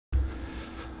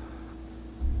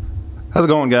How's it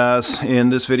going, guys? In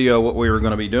this video what we are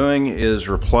going to be doing is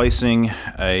replacing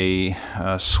a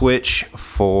switch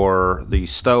for the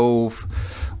stove.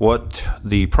 What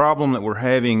the problem that we're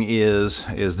having is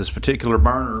this particular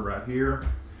burner right here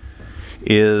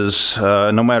is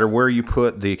no matter where you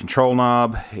put the control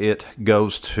knob, it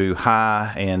goes to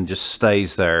high and just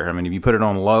stays there. I mean, if you put it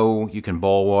on low, you can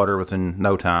boil water within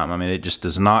no time. I mean, it just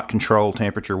does not control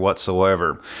temperature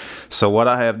whatsoever. So what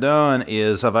I have done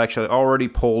is I've actually already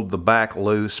pulled the back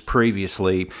loose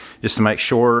previously just to make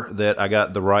sure that I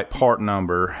got the right part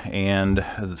number. And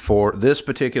for this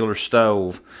particular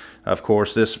stove, of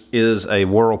course, this is a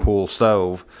Whirlpool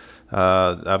stove.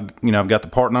 I've got the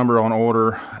part number on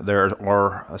order. There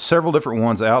are several different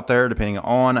ones out there depending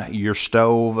on your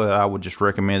stove. I would just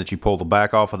recommend that you pull the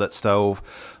back off of that stove,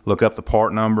 look up the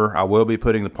part number. I will be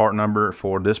putting the part number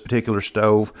for this particular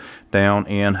stove down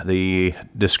in the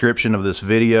description of this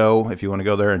video if you want to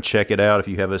go there and check it out if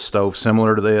you have a stove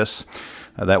similar to this.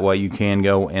 That way you can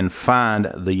go and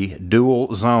find the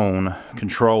dual zone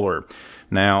controller.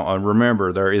 Now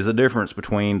remember, there is a difference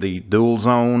between the dual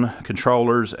zone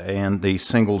controllers and the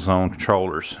single zone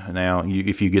controllers. Now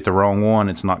if you get the wrong one,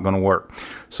 it's not going to work.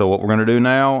 So what we're going to do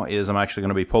now is I'm actually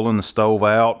going to be pulling the stove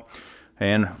out,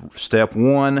 and step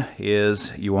one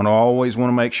is you always want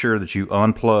to make sure that you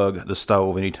unplug the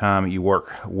stove anytime you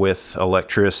work with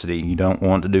electricity. You don't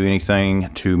want to do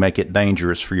anything to make it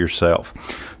dangerous for yourself.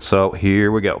 So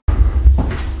here we go.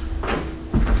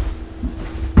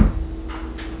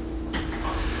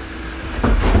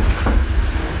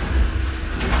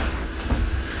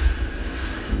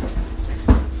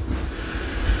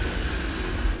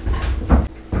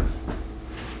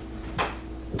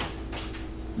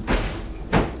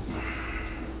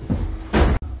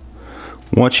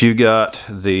 Once you got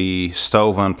the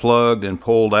stove unplugged and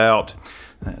pulled out,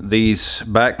 these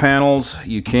back panels,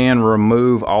 you can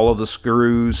remove all of the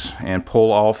screws and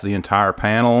pull off the entire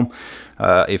panel.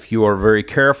 If you are very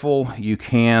careful, you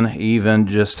can even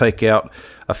just take out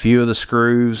a few of the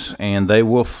screws and they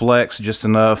will flex just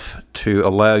enough to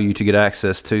allow you to get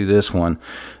access to this one.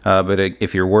 But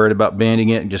if you're worried about bending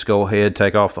it, just go ahead,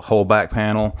 take off the whole back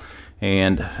panel.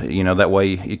 And that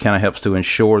way it kind of helps to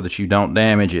ensure that you don't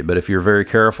damage it. But if you're very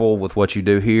careful with what you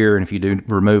do here, and if you do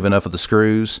remove enough of the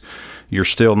screws, you're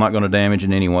still not going to damage it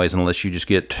anyways, unless you just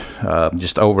get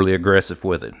just overly aggressive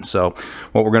with it. So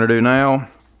what we're going to do now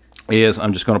is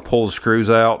I'm just going to pull the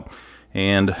screws out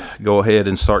and go ahead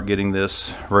and start getting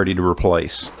this ready to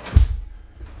replace.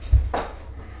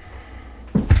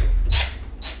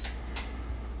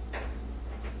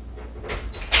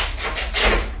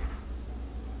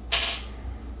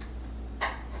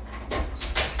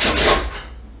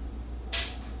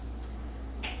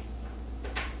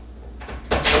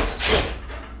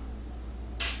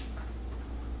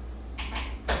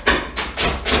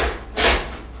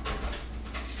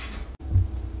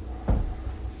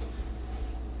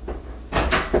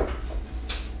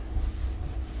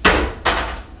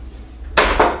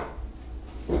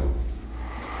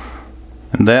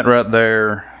 And that right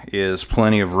there is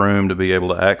plenty of room to be able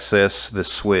to access this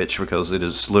switch, because it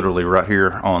is literally right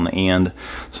here on the end.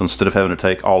 So instead of having to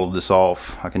take all of this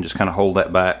off, I can just kind of hold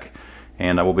that back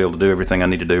and I will be able to do everything I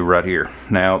need to do right here.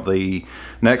 Now the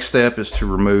next step is to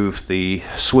remove the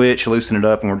switch, loosen it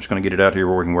up, and we're just going to get it out here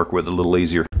where we can work with it a little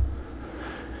easier.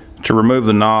 To remove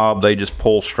the knob, they just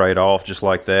pull straight off just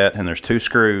like that, and there's two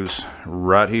screws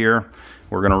right here.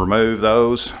 We're going to remove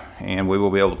those and we will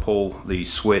be able to pull the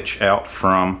switch out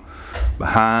from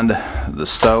behind the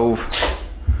stove.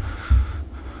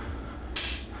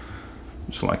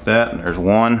 Just like that. And there's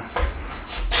one.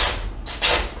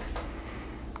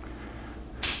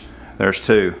 There's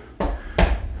two.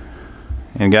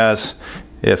 And guys,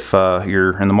 if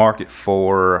you're in the market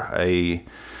for a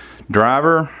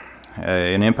driver,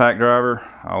 an impact driver,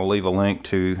 I'll leave a link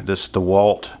to this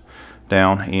DeWalt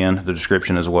down in the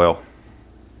description as well.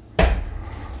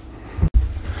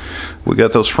 We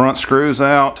got those front screws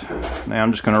out. Now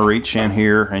I'm just going to reach in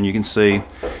here and you can see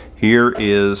here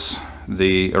is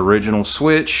the original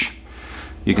switch.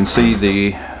 You can see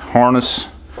the harness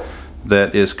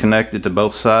that is connected to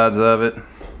both sides of it.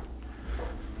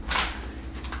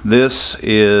 This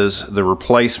is the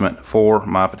replacement for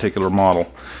my particular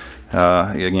model.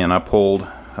 Again, I pulled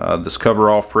this cover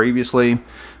off previously,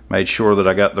 made sure that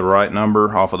I got the right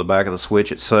number off of the back of the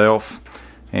switch itself.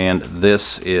 And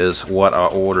this is what I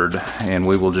ordered, and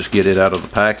we will just get it out of the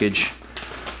package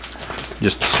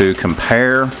just to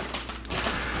compare.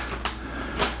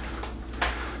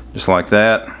 Just like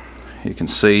that. You can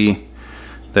see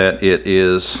that it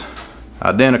is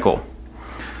identical.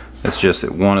 It's just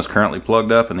that one is currently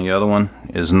plugged up and the other one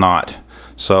is not.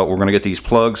 So we're going to get these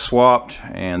plugs swapped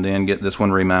and then get this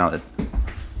one remounted.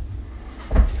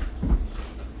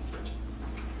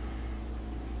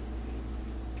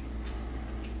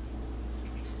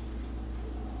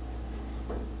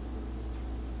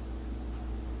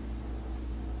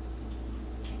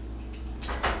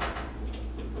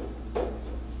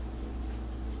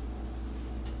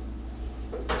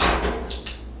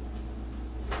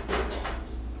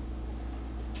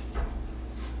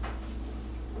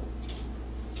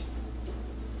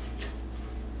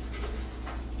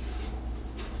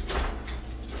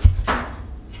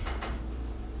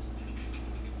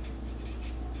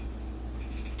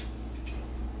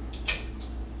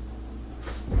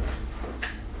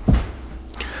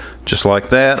 Just like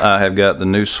that, I have got the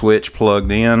new switch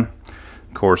plugged in.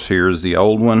 Of course, here's the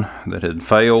old one that had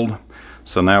failed.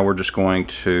 So now we're just going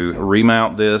to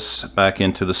remount this back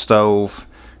into the stove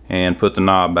and put the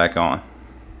knob back on.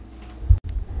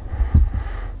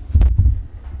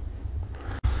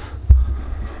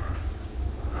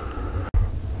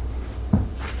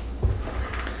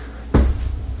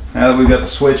 Now that we've got the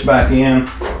switch back in,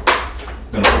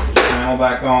 I'm going to put the panel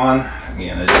back on.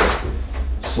 Again, it just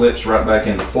slips right back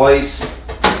into place.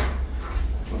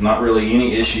 Not really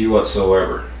any issue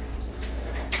whatsoever.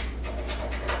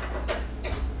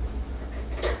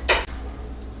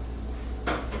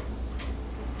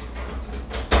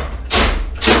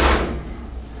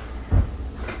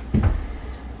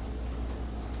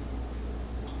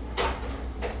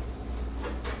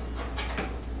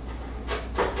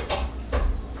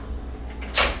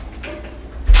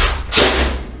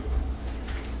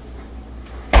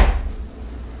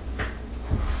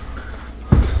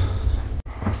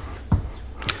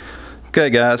 Okay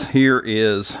guys, here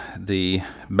is the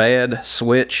bad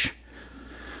switch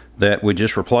that we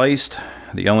just replaced.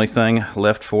 The only thing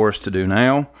left for us to do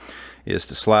now is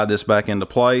to slide this back into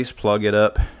place, plug it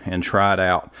up, and try it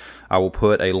out. I will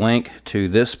put a link to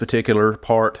this particular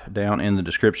part down in the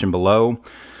description below.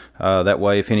 That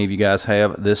way, if any of you guys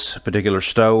have this particular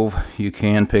stove, you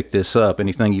can pick this up.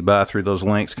 Anything you buy through those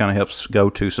links kind of helps go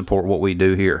to support what we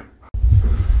do here.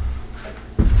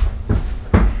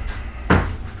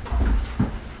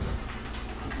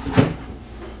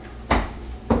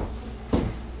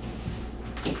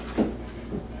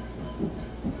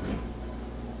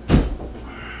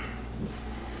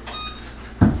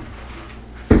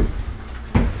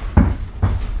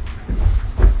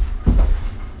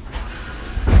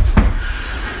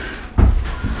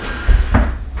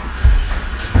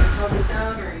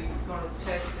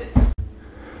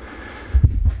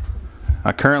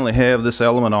 I currently have this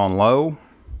element on low.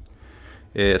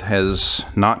 It has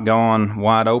not gone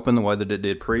wide open the way that it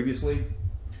did previously.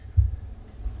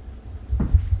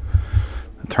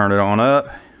 Turn it on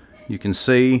up. You can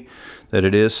see that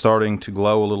it is starting to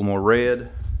glow a little more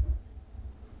red.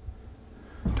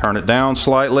 Turn it down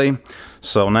slightly.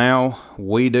 So now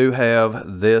we do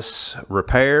have this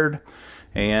repaired,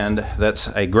 and that's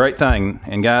a great thing.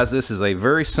 And guys, this is a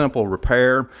very simple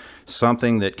repair,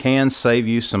 something that can save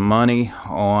you some money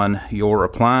on your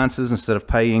appliances instead of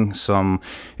paying some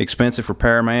expensive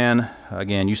repairman.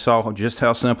 Again, you saw just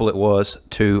how simple it was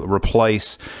to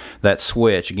replace that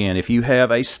switch. Again, if you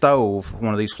have a stove,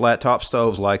 one of these flat top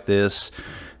stoves like this,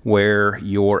 where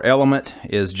your element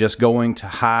is just going to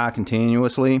high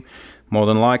continuously, more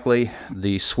than likely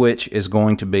the switch is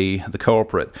going to be the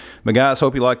culprit. But guys,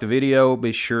 hope you liked the video.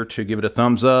 Be sure to give it a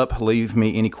thumbs up. Leave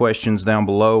me any questions down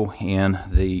below in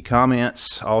the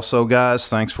comments. Also guys,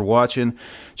 thanks for watching.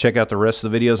 Check out the rest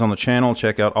of the videos on the channel.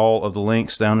 Check out all of the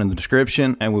links down in the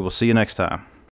description, and we will see you next time.